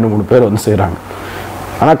வந்து 2-3 பேர் வந்து செய்கிறாங்க.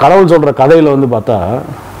 ஆனால் கடவுள் சொல்கிற கதையில் வந்து பார்த்தா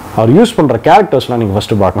அவர் யூஸ் பண்ணுற கேரக்டர்ஸ்லாம் நீங்கள்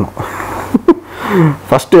ஃபஸ்ட்டு பார்க்கணும்.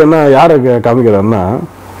 ஃபஸ்ட்டு என்ன யாரை காமிக்கிறாருன்னா,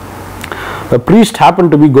 the priest happened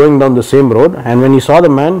to be going down the same road and when he saw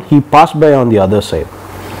the man he passed by on the other side.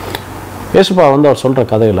 ஏசப்பா வந்து அவர் சொல்கிற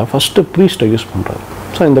கதையில் ஃபஸ்ட்டு ப்ரீஸ்ட்டை யூஸ் பண்ணுறாரு.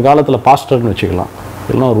 ஸோ இந்த காலத்தில் பாஸ்டர்னு வச்சுக்கலாம்,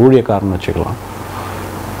 இல்லைன்னா ஒரு ஊழியக்காரன்னு வச்சுக்கலாம்.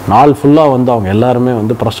 நாள் ஃபுல்லாக வந்து அவங்க எல்லாருமே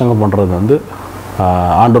வந்து பிரசங்கம் பண்ணுறது வந்து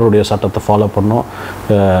ஆண்டவருடைய சட்டத்தை ஃபாலோ பண்ணோம்.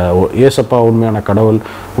 ஏசப்பா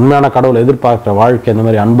உண்மையான கடவுள் எதிர்பார்க்குற வாழ்க்கை இந்த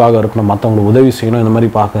மாதிரி அன்பாக இருக்கணும், மற்றவங்களுக்கு உதவி செய்யணும், இந்த மாதிரி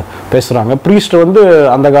பேசுகிறாங்க. ப்ரீஸ்ட் வந்து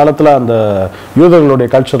அந்த காலத்தில் அந்த யூதர்களுடைய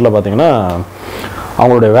கல்ச்சரில் பார்த்திங்கன்னா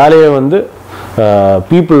அவங்களுடைய வேலையை வந்து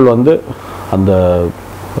பீப்புள் வந்து அந்த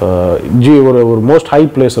ஒரு மோஸ்ட் ஹை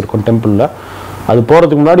பிளேஸ் இருக்கும் டெம்பிளில், அது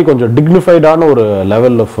போகிறதுக்கு முன்னாடி கொஞ்சம் டிக்னிஃபைடான ஒரு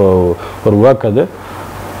லெவல் ஆஃப் ஒரு ஒர்க். அது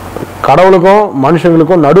கடவுளுக்கும்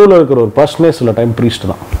மனுஷங்களுக்கும் நடுவில் இருக்கிற ஒரு பர்சனே சில டைம் ப்ரீஸ்ட்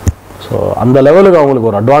தான். ஸோ அந்த லெவலுக்கு அவங்களுக்கு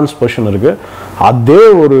ஒரு அட்வான்ஸ் பொசிஷன் இருக்குது. அதே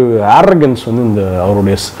ஒரு ஆரகன்ஸ் வந்து இந்த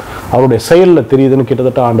அவருடைய செயலில் தெரியுதுன்னு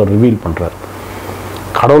கிட்டத்தட்ட ஆண்டவர் ரிவீல் பண்ணுறார்.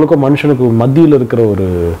 கடவுளுக்கும் மனுஷனுக்கும் மத்தியில் இருக்கிற ஒரு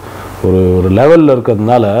ஒரு லெவலில்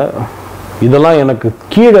இருக்கிறதுனால இதெல்லாம் எனக்கு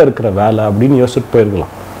கீழே இருக்கிற வேலை அப்படின்னு யோசிச்சுட்டு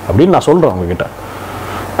போயிருக்கலாம் அப்படின்னு நான் சொல்கிறேன் அவங்கக்கிட்ட.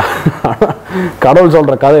 கடவுள்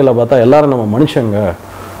சொல்கிற கதையில் பார்த்தா எல்லாரும் நம்ம மனுஷங்க,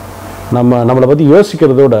 நம்மளை பற்றி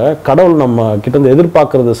யோசிக்கிறதோட கடவுள் நம்ம கிட்டேருந்து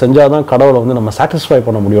எதிர்பார்க்கறத செஞ்சால் தான் கடவுளை வந்து நம்ம சாட்டிஸ்ஃபை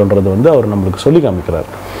பண்ண முடியுன்றது வந்து அவர் நம்மளுக்கு சொல்லி காமிக்கிறார்.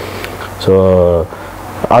 ஸோ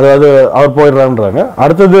அதாவது அவர் போயிடுறான்றாங்க.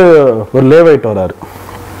 அடுத்தது ஒரு லேவைட் வராரு.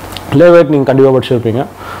 லேவைட் நீங்கள் கண்டிப்பாக படிச்சிருப்பீங்க.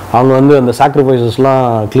 அவங்க வந்து அந்த சாக்ரிஃபைசஸ்லாம்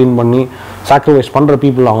க்ளீன் பண்ணி சாக்ரிஃபைஸ் பண்ணுற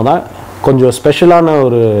பீப்புள் அவங்க தான். கொஞ்சம் ஸ்பெஷலான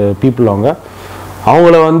ஒரு பீப்புள்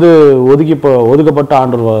அவங்கள வந்து ஒதுக்கப்பட்ட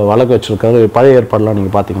ஆண்டவர் வழக்கு வச்சுருக்காரு. பழைய ஏற்பாடுலாம்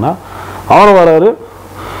நீங்கள் பார்த்தீங்கன்னா அவரை வராரு,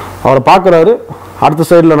 அவரை பார்க்குறாரு, அடுத்த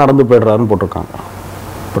சைடில் நடந்து போய்டுறாருன்னு போட்டிருக்காங்க.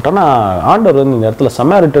 பட் ஆனால் ஆண்டவர் வந்து இந்த இடத்துல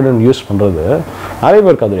சமாரிட்டன் யூஸ் பண்ணுறது நிறைய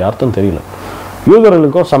பேருக்கு அது அர்த்தம் தெரியல.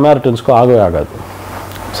 யூதர்களுக்கும் சமாரிட்டன்ஸ்க்கும் ஆகவே ஆகாது,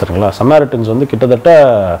 சரிங்களா? சமாரிட்டன்ஸ் வந்து கிட்டத்தட்ட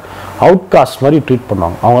அவுட்காஸ்ட் மாதிரி ட்ரீட்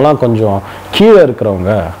பண்ணுவாங்க. அவங்களாம் கொஞ்சம் கீழே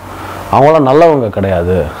இருக்கிறவங்க, அவங்களாம் நல்லவங்க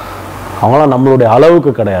கிடையாது, அவங்களாம் நம்மளுடைய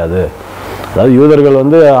அளவுக்கு கிடையாது அதாவது யூதர்கள்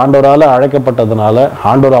வந்து ஆண்டவரால் அழைக்கப்பட்டதுனால,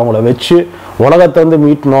 ஆண்டவர் அவங்கள வச்சு உலகத்தை வந்து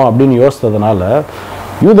மீட்டணும் அப்படின்னு யோசித்ததுனால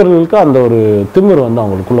யூதர்களுக்கு அந்த ஒரு திமிர் வந்து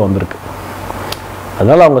அவங்களுக்குள்ள வந்திருக்கு.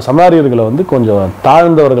 அதனால அவங்க சமாரியர்களை வந்து கொஞ்சம்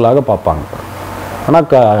தாழ்ந்தவர்களாக பார்ப்பாங்க. ஆனால்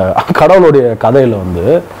கடவுளுடைய கதையில் வந்து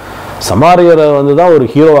சமாரியரை வந்து தான் ஒரு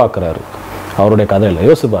ஹீரோவாக்குறாரு அவருடைய கதையில்.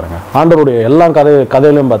 யோசிச்சு பாருங்க, ஆண்டவருடைய எல்லா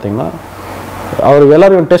கதையிலையும் பார்த்தீங்கன்னா அவர்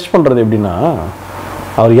எல்லாரையும் டெஸ்ட் பண்ணுறது எப்படின்னா,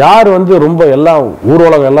 அவர் யார் வந்து ரொம்ப ஊர்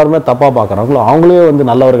உலகம் எல்லாருமே தப்பாக பார்க்குறாங்களோ அவங்களே வந்து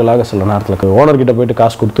நல்லவர்களாக சில நேரத்தில் ஓனர்கிட்ட போயிட்டு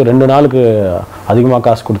காசு கொடுத்து 2 நாளுக்கு அதிகமாக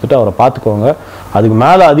காசு கொடுத்துட்டு அவரை பார்த்துக்கோங்க, அதுக்கு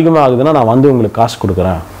மேலே அதிகமாக ஆகுதுன்னா நான் வந்து உங்களுக்கு காசு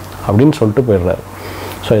கொடுக்குறேன் அப்படின்னு சொல்லிட்டு போயிடுறாரு.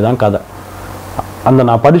 ஸோ இதுதான் கதை.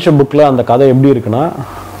 நான் படித்த புக்கில் அந்த கதை எப்படி இருக்குன்னா,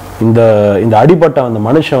 இந்த அடிப்பட்ட அந்த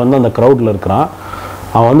மனுஷன் வந்து அந்த க்ரௌடில் இருக்கிறான்.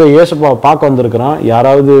 அவன் வந்து இயேசுப்பாவை பார்க்க வந்திருக்கிறான்.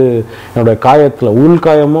 யாராவது என்னுடைய காயத்தில்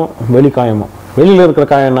உள்காயமோ வெளிக்காயமோ, வெளியில் இருக்கிற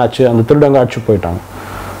காயம் என்னாச்சு, அந்த திருடங்க அடிச்சு போயிட்டாங்க.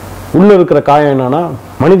 உள்ளே இருக்கிற காயம் என்னன்னா,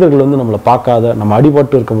 மனிதர்கள் வந்து நம்மளை பார்க்காத, நம்ம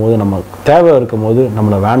அடிபட்டு இருக்கும் போது, நம்ம தேவை இருக்கும் போது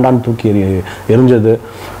நம்மளை வேண்டான்னு தூக்கி எரிஞ்சது,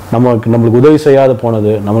 நம்மளுக்கு உதவி செய்யாத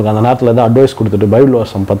போனது, நம்மளுக்கு அந்த நேரத்தில் ஏதாவது அட்வைஸ் கொடுத்துட்டு பைபிள்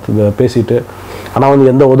வாசம் பேசிட்டு ஆனால் வந்து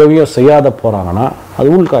எந்த உதவியும் செய்யாத போகிறாங்கன்னா அது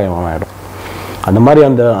உள்காயம் ஆகிடும். அந்த மாதிரி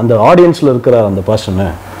அந்த ஆடியன்ஸில் இருக்கிற அந்த பர்சனு,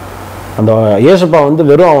 அந்த இயேசுப்பா வந்து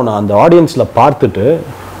வெறும் அவனை அந்த ஆடியன்ஸில் பார்த்துட்டு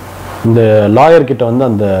இந்த லாயர்கிட்ட வந்து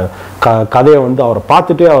அந்த கதையை வந்து அவரை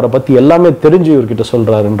பார்த்துட்டு அவரை பற்றி எல்லாமே தெரிஞ்சு இவர்கிட்ட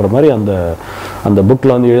சொல்கிறாருன்ற மாதிரி அந்த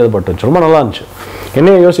புக்கில் வந்து எழுதப்பட்டுச்சு. ரொம்ப நல்லா இருந்துச்சு,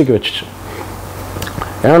 என்னைய யோசிக்க வச்சுச்சு.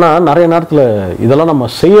 ஏன்னா நிறைய நேரத்தில் இதெல்லாம் நம்ம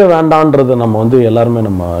செய்ய வேண்டான்றதை நம்ம வந்து எல்லாருமே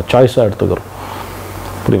நம்ம சாய்ஸாக எடுத்துக்கிறோம்.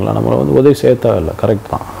 புரியுங்களா? நம்ம வந்து உதவி செய்ய தேவையில்லை,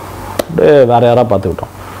 கரெக்ட் தான், அப்படியே வேறு யாராக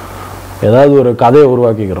பார்த்துக்கிட்டோம். ஏதாவது ஒரு கதையை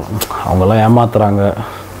உருவாக்கிக்கிறோம், அவங்கெல்லாம் ஏமாத்துறாங்க,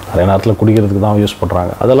 நிறைய நேரத்தில் குடிக்கிறதுக்கு தான் யூஸ்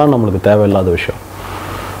பண்ணுறாங்க, அதெல்லாம் நம்மளுக்கு தேவையில்லாத விஷயம்.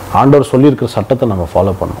 ஆண்டவர் சொல்லியிருக்கிற சட்டத்தை நம்ம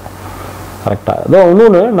ஃபாலோ பண்ணணும், கரெக்டாக. அதோ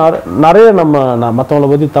இன்னொன்று நிறைய நம்ம மற்றவங்களை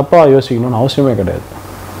பற்றி தப்பாக யோசிக்கணும்னு அவசியமே கிடையாது.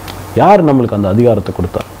 யார் நம்மளுக்கு அந்த அதிகாரத்தை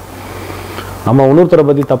கொடுத்தா? நம்ம இன்னொருத்தரை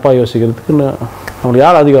பற்றி தப்பாக யோசிக்கிறதுக்கு நம்மளுக்கு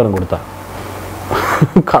யார் அதிகாரம் கொடுத்தா?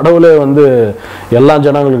 கடவுளே வந்து எல்லா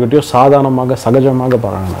ஜனங்கள்கிட்டையும் சாதாரணமாக சகஜமாக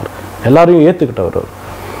பழகினார், எல்லாரையும் ஏற்றுக்கிட்டவர்.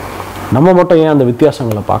 நம்ம மட்டும் ஏன் அந்த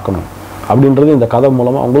வித்தியாசங்களை பார்க்கணும் அப்படின்றது இந்த கதை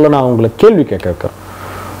மூலமாக நான் உங்களை கேள்வி கேட்குறேன்.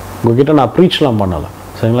 உங்ககிட்ட நான் ப்ரீச்லாம் பண்ணலை,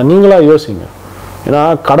 சரிங்களா? நீங்களாக யோசிங்க. ஏன்னா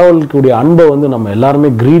கடவுளுக்குடைய அன்பை வந்து நம்ம எல்லாருமே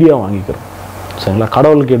கிரீடியாக வாங்கிக்கிறோம், சரிங்களா?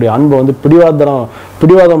 கடவுளுக்குடைய அன்பை வந்து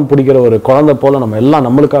பிடிவாதம் பிடிக்கிற ஒரு குழந்தை போல் நம்ம எல்லாம்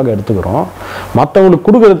நம்மளுக்காக எடுத்துக்கிறோம். மற்றவங்களுக்கு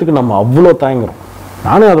கொடுக்கறதுக்கு நம்ம அவ்வளோ தயங்குறோம்.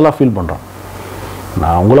 நானே அதெல்லாம் ஃபீல் பண்ணுறேன்.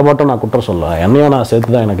 நான் உங்களை மட்டும் நான் குற்றம் சொல்ல, என்னையும் நான்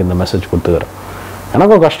சேர்த்து தான் எனக்கு இந்த மெசேஜ் கொடுத்துக்கிறேன்.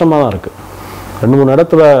 எனக்கும் கஷ்டமாக தான் இருக்குது. 2-3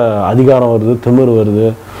 இடத்துல அதிகாரம் வருது, திமிர் வருது,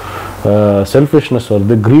 செல்ஃபிஷ்னஸ்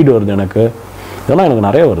வருது, க்ரீட் வருது. இதெல்லாம் எனக்கு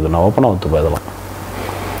நிறைய வருது, நான் ஓப்பனாக ஒத்துப்பேன் இதெல்லாம்,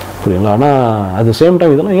 புரியுங்களா? ஆனால் அட் த சேம்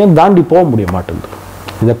டைம் இதெல்லாம் ஏன் தாண்டி போக முடிய மாட்டேங்குது?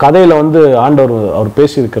 இந்த கதையில் வந்து அவர்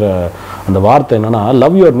பேசியிருக்கிற அந்த வார்த்தை என்னென்னா,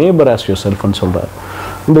 love your neighbour as your செல்ஃப்னு சொல்கிறார்.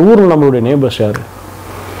 இந்த ஊரில் நம்மளுடைய நேபர்ஸ் யார்?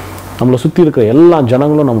 நம்மளை சுற்றி இருக்கிற எல்லா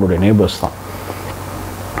ஜனங்களும் நம்மளுடைய நேபர்ஸ் தான்.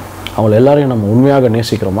 அவங்கள எல்லாரையும் நம்ம உண்மையாக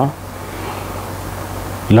நேசிக்கிறோமா?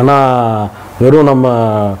 இல்லைன்னா வெறும் நம்ம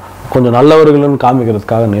கொஞ்சம் நல்லவர்கள்னு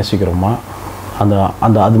காமிக்கிறதுக்காக நேசிக்கிறோமா?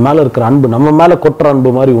 அது மேலே இருக்கிற அன்பு நம்ம மேலே கொட்டுற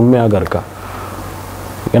அன்பு மாதிரி உண்மையாக இருக்கா?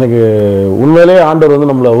 எனக்கு உண்மையிலே ஆண்டவர் வந்து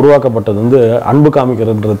நம்மளை உருவாக்கப்பட்டது வந்து அன்பு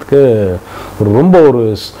காமிக்கிறதுன்றதுக்கு ரொம்ப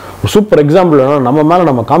சூப்பர் எக்ஸாம்பிள் என்னன்னா, நம்ம மேலே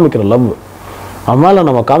நம்ம காமிக்கிற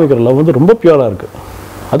லவ் வந்து ரொம்ப பியூராக இருக்குது.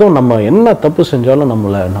 அதுவும் நம்ம என்ன தப்பு செஞ்சாலும்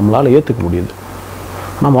நம்மளால் ஏற்றுக்க முடியுது.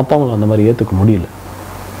 ஆனால் மற்றவங்களை அந்த மாதிரி ஏற்றுக்க முடியல.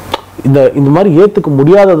 இந்த மாதிரி ஏற்றுக்க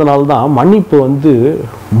முடியாததுனால தான் மன்னிப்பு வந்து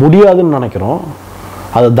முடியாதுன்னு நினைக்கிறோம்.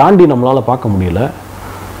 அதை தாண்டி நம்மளால் பார்க்க முடியல.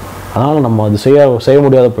 அதனால் நம்ம அது செய்ய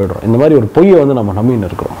முடியாத போய்டுறோம். இந்த மாதிரி ஒரு பொய்யை வந்து நம்ம நம்பின்னு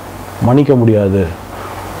இருக்கிறோம். மன்னிக்க முடியாது,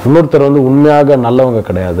 இன்னொருத்தர் வந்து உண்மையாக நல்லவங்க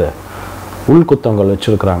கிடையாது, உள்குத்தங்கள்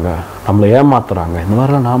வச்சுருக்கிறாங்க, நம்மளை ஏமாத்துறாங்க, இந்த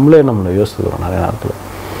மாதிரிலாம் நம்மளை யோசிச்சுக்கிறோம் நிறைய நேரத்தில்.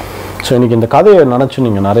 ஸோ இன்றைக்கி இந்த கதையை நினச்சி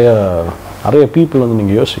நீங்கள் நிறைய பீப்புள் வந்து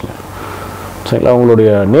நீங்கள் யோசிங்க, சரிங்களா?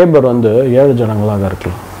 உங்களுடைய நேபர் வந்து 7 ஜனங்களாக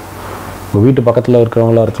இருக்கலாம், உங்கள் வீட்டு பக்கத்தில்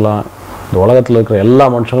இருக்கிறவங்களாக இருக்கலாம், இந்த உலகத்தில் இருக்கிற எல்லா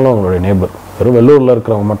மனுஷங்களும் உங்களுடைய நேபர். வெறும் வெள்ளூரில்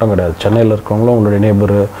இருக்கிறவங்க மட்டும் கிடையாது, சென்னையில் இருக்கிறவங்களும் உங்களுடைய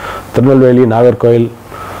நேபரு, Tirunelveli, Nagercoil,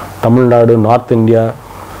 Tamil Nadu, north India,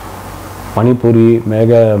 Manipuri,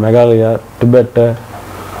 Meghalaya, debate,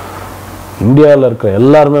 இந்தியாவில் இருக்கிற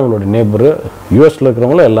எல்லாருமே உங்களுடைய நேபரு. யூஎஸில்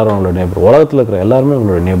இருக்கிறவங்களும் எல்லாரும் உங்களுடைய நேபர். உலகத்தில் இருக்கிற எல்லாருமே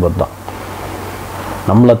உங்களுடைய நேபர் தான்.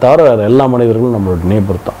 நம்மளை தவிர வேறு எல்லா மனிதர்களும் நம்மளோட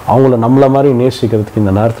நேபர் தான். அவங்கள நம்மளை மாதிரி நேசிக்கிறதுக்கு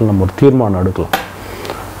இந்த நேரத்தில் நம்ம ஒரு தீர்மானம் எடுக்கலாம்.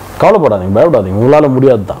 கவலைப்படாதீங்க, பயப்படாதீங்க, உங்களால்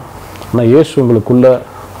முடியாது தான். ஆனால் இயேசு உங்களுக்குள்ளே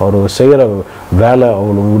அவர் செய்கிற வேலை,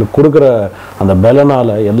 உங்களுக்கு கொடுக்குற அந்த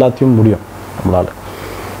பலனால் எல்லாத்தையும் முடியும் நம்மளால்.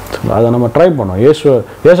 அதை நம்ம ட்ரை பண்ணோம்.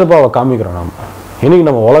 ஏசப்பாவை காமிக்கிறோம். இன்றைக்கி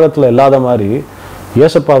நம்ம உலகத்தில் இல்லாத மாதிரி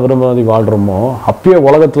ஏசப்பா விரும்பி வாழ்கிறோமோ அப்பயே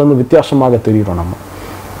உலகத்துலேருந்து வித்தியாசமாக தெரிகிறோம் நம்ம.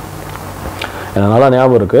 எனக்கு நல்லா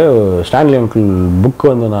ஞாபகம் இருக்குது. ஸ்டான்லி அங்கிள் புக்கு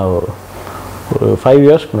வந்து நான் ஒரு 5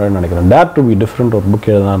 இயர்ஸ்க்கு முன்னாடி நினைக்கிறேன், டேர் டு பி டிஃப்ரெண்ட் ஒரு புக்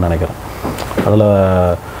எழுதான்னு நினைக்கிறேன். அதில்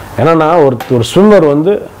என்னென்னா ஒரு ஸ்விம்மர்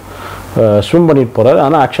வந்து ஸ்விம் பண்ணிட்டு போகிறாரு.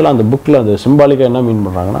 ஆனால் ஆக்சுவலாக அந்த புக்கில் அந்த சிம்பாலிக்காக என்ன மீன்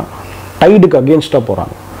பண்ணுறாங்கன்னா, டைடுக்கு அகெயின்ஸ்டாக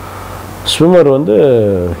போகிறாங்க. ஸ்விம்மர் வந்து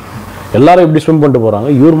எல்லாரும் எப்படி ஸ்விம் பண்ணிட்டு போகிறாங்க,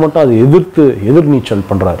 இவர் மட்டும் அதை எதிர் நீச்சல்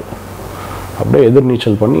பண்ணுறாரு. அப்படியே எதிர்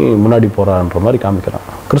நீச்சல் பண்ணி முன்னாடி போகிறான்ற மாதிரி காமிக்கிறான்.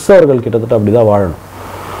 கிறிஸ்தவர்கள் கிட்டத்தட்ட அப்படி தான் வாழணும்.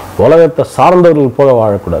 உலகத்தை சார்ந்தவர்கள் போல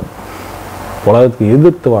வாழக்கூடாது, உலகத்துக்கு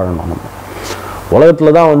எதிர்த்து வாழணும். நம்ம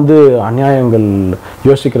உலகத்தில் தான் வந்து அநியாயங்கள்,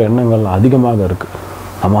 யோசிக்கிற எண்ணங்கள் அதிகமாக இருக்குது.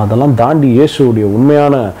 நம்ம அதெல்லாம் தாண்டி இயேசுடைய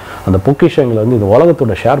உண்மையான அந்த பொக்கிஷங்களை வந்து இந்த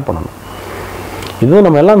உலகத்தோட ஷேர் பண்ணணும். இது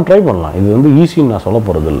நம்ம எல்லாம் ட்ரை பண்ணலாம். இது வந்து ஈஸின்னு நான் சொல்ல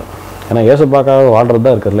போகிறது இல்லை. ஏன்னா ஏசப்பாக்காக வாழ்கிறது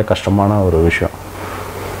தான் இருக்கிறதுல கஷ்டமான ஒரு விஷயம்.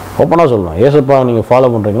 ஓப்பனாக சொல்லலாம், ஏசப்பா நீங்கள் ஃபாலோ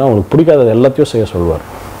பண்ணுறீங்கன்னா உங்களுக்கு பிடிக்காதது எல்லாத்தையும் செய்ய சொல்வார்.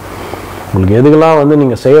 உங்களுக்கு எதுக்கெல்லாம் வந்து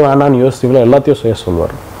நீங்கள் செய்ய வேண்டாம்னு யோசித்தீங்களோ எல்லாத்தையும் செய்ய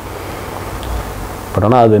சொல்வார். பட்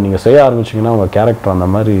ஆனால் அது நீங்கள் செய்ய ஆரம்பிச்சிங்கன்னா உங்கள் கேரக்டர் அந்த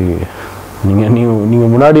மாதிரி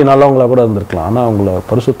நீங்கள் முன்னாடி நல்லவங்களாக கூட இருந்திருக்கலாம், ஆனால் உங்களை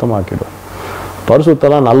பரிசுத்தமாக்கிடும்.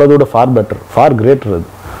 பரிசுத்தெல்லாம் நல்லதோட ஃபார் பெட்டர், ஃபார் கிரேட்டர். அது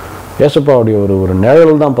ஏசப்பாவுடைய ஒரு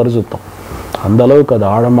நிழல் தான் பரிசுத்தம். அந்த அளவுக்கு அது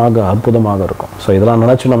ஆழமாக அற்புதமாக இருக்கும். ஸோ இதெல்லாம்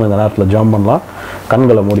நினச்சி நம்ம இந்த நேரத்தில் ஜாம் பண்ணலாம்.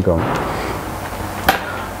 கண்களை மூடிக்கோங்க.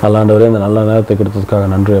 நல்லாண்டவரே, இந்த நல்ல நேரத்தை கொடுத்ததுக்காக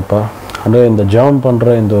நன்றி அப்பா. அன்றே இந்த ஜாம்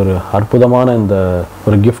பண்ணுற இந்த ஒரு அற்புதமான இந்த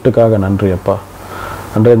ஒரு கிஃப்ட்டுக்காக நன்றி அப்பா.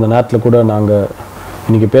 அன்றே இந்த நேரத்தில் கூட நாங்கள்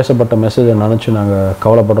இன்றைக்கி பேசப்பட்ட மெசேஜை நினச்சி நாங்கள்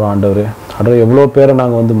கவலைப்படுறோம் ஆண்டவரே. அன்றே எவ்வளோ பேரை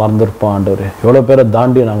நாங்கள் வந்து மறந்துருப்போம் ஆண்டவரே, எவ்வளோ பேரை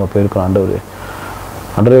தாண்டி நாங்கள் போயிருக்கோம் ஆண்டவரே.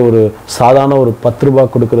 அன்றே ஒரு சாதாரண ஒரு 10 ரூபா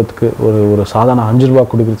கொடுக்கறதுக்கு, ஒரு சாதாரண 5 ரூபா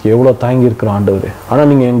கொடுக்கறதுக்கு எவ்வளோ தாங்கி இருக்கிறோம் ஆண்டவரே. ஆனால்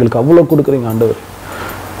நீங்கள் எங்களுக்கு அவ்வளோ கொடுக்குறீங்க ஆண்டவரே.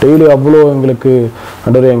 டெய்லி அவ்வளோ எங்களுக்கு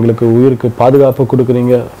ஆண்டவரே, எங்களுக்கு உயிருக்கு பாதுகாப்பு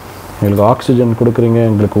கொடுக்குறீங்க, எங்களுக்கு ஆக்சிஜன் கொடுக்குறீங்க,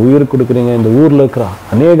 எங்களுக்கு உயிர் கொடுக்குறீங்க. இந்த ஊரில் இருக்கிற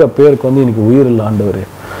அநேக பேருக்கு வந்து இன்றைக்கி உயிர் இல்லை ஆண்டவரே.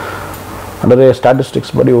 ஆண்டவரே,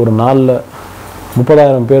 ஸ்டாட்டிஸ்டிக்ஸ் படி ஒரு நாளில்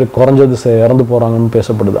 30,000 பேர் குறைஞ்சது இறந்து போகிறாங்கன்னு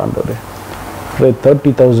பேசப்படுது ஆண்டவரே.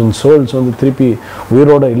 30,000 சோல்ஸ் வந்து திருப்பி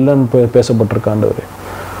உயிரோட இல்லைன்னு பேசப்பட்டிருக்கு ஆண்டவரே.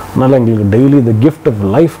 அதனால் எங்களுக்கு daily the gift of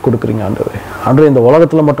life கொடுக்குறீங்க ஆண்டவரே. ஆண்டவரே, இந்த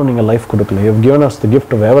உலகத்தில் மட்டும் நீங்கள் லைஃப் கொடுக்கல, you have given us the gift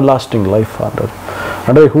of everlasting life ஆண்டவரே.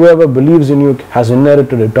 ஆண்டவரே, whoever believes in you has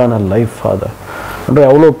inherited eternal life father. ஆண்டவரே,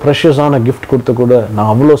 அவ்வளோ ப்ரெஷியஸான கிஃப்ட் கொடுத்து கூட நான்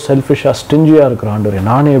அவ்வளோ செல்ஃபிஷாக ஸ்டிஞ்சியாக இருக்கிறேன் ஆண்டவரே.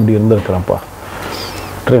 நானே இப்படி இருந்திருக்கிறேன்ப்பா.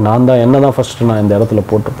 ஆண்டவரே, நான் தான் என்ன தான் ஃபஸ்ட்டு நான் இந்த இடத்துல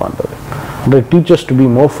போட்டிருப்பேன் ஆண்டவரே. ஆண்டவரே, teachers to be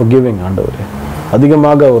more forgiving ஆண்டவரே.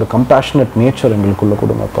 அதிகமாக ஒரு கம்பேஷனட் நேச்சர் எங்களுக்குள்ளே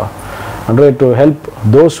கொடுங்கப்பா. ஆண்டவரே, to help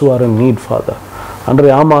those who are in need father. ஆண்டவரே,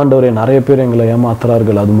 ஆமாம் ஆண்டவரே, நிறைய பேர் எங்களை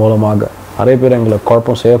ஏமாத்துறார்கள். அது மூலமாக நிறைய பேர் எங்களை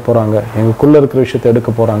குழப்பம் செய்ய போகிறாங்க, எங்களுக்குள்ளே இருக்கிற விஷயத்தை எடுக்க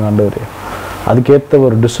போகிறாங்க ஆண்டவரே. அதுக்கேற்ற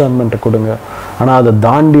ஒரு டிசர்ன்மெண்ட்டை கொடுங்க. ஆனால் அதை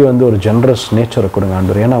தாண்டி வந்து ஒரு ஜென்ரஸ் நேச்சரை கொடுங்க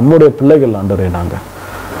ஆண்டவரே. ஏன்னா உம்முடைய பிள்ளைகள் ஆண்டவரே, நாங்கள்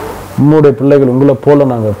உம்முடைய பிள்ளைகள், உங்களை போல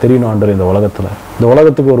நாங்கள் தெரியணும் ஆண்டவரே. இந்த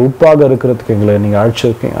உலகத்துக்கு ஒரு உப்பாக இருக்கிறதுக்கு எங்களை நீங்கள்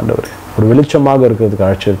அழைச்சிருக்கீங்க ஆண்டவரே. ஒரு வெளிச்சமாக இருக்கிறதுக்கு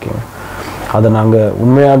அழைச்சிருக்கீங்க. அதை நாங்கள்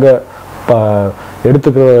உண்மையாக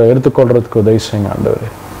எடுத்துக்கொள்கிறதுக்கு உதவி செய்யுங்க ஆண்டவரே.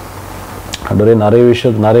 ஆண்டவரே,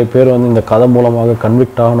 நிறைய பேர் வந்து இந்த கதை மூலமாக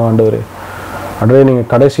கன்விக்ட் ஆகணும் ஆண்டவரே. ஆண்டவரே, நீங்கள்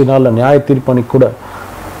கடைசி நாளில் நியாய தீர்ப்பணி கூட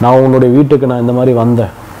நான் உங்களுடைய வீட்டுக்கு நான் இந்த மாதிரி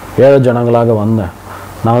வந்தேன், ஏழை ஜனங்களாக வந்தேன்,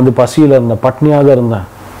 நான் வந்து பசியில் இருந்தேன், பட்னியாக இருந்தேன்,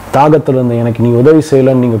 தாகத்தில் இருந்தேன், எனக்கு நீ உதவி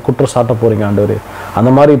செய்யலைன்னு நீங்கள் குற்றம் சாட்ட போகிறீங்க ஆண்டவரே. அந்த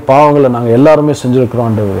மாதிரி பாவங்களை நாங்கள் எல்லாருமே செஞ்சுருக்கிறோம்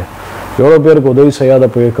ஆண்டவரே. எவ்வளோ பேருக்கு உதவி செய்யாத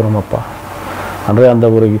போயிருக்கிறோம் அப்பா. ஆண்டவரே, அந்த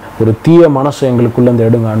ஒரு தீய மனசை எங்களுக்குள்ளேருந்து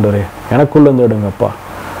எடுங்க ஆண்டவரே, எனக்குள்ளேருந்து எடுங்கப்பா.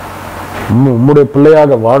 உம்முடைய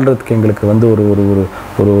பிள்ளையாக வாழ்கிறதுக்கு எங்களுக்கு வந்து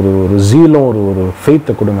ஒரு ஜீலும் ஒரு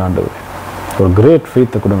ஃபெய்த்தை கொடுங்க ஆண்டவரே. ஒரு கிரேட்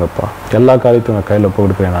ஃபெய்த்தை கொடுங்கப்பா. எல்லா காரியத்தையும் நான் கையில்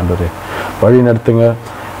போடுக்கிறேன் ஆண்டவரே. வழி நடத்துங்க,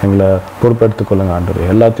 எங்களை பொறுப்பெடுத்துக்கொள்ளுங்க ஆண்டவரே.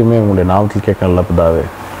 எல்லாத்தையுமே உங்களுடைய நாமத்தில் கேட்க நல்ல பிதாவே,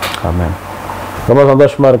 ஆமென். ரொம்ப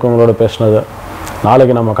சந்தோஷமாக இருக்கும் உங்களோட பேசினது.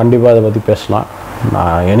 நாளைக்கு நம்ம கண்டிப்பாக அதை பற்றி பேசலாம்.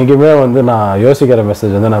 நான் என்றைக்குமே வந்து நான் யோசிக்கிற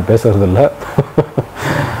மெசேஜ் வந்து நான் பேசுகிறது இல்லை.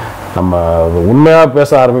 நம்ம உண்மையாக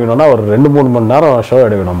பேச ஆரம்பிக்கணும்னா ஒரு 2-3 மணி நேரம் ஷோ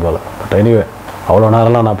எடுக்கணும் போல். பட் எனிவே, அவ்வளோ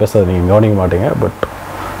நேரம்லாம் நான் பேசுறது நீங்கள் கவனிக்க மாட்டீங்க. பட்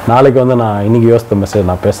நாளைக்கு வந்து நான் இன்றைக்கி யோசித்த மெசேஜ்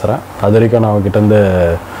நான் பேசுகிறேன். அது வரைக்கும் நான் அவங்ககிட்டேருந்து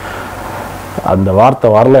அந்த வார்த்தை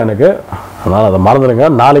வரல எனக்கு, அதனால் அதை மறந்துடுங்க.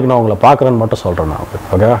 நாளைக்கு நான் உங்களை பார்க்குறேன்னு மட்டும் சொல்கிறேன் நான்.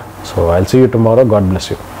 Okay, so I will see you tomorrow. God bless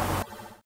you.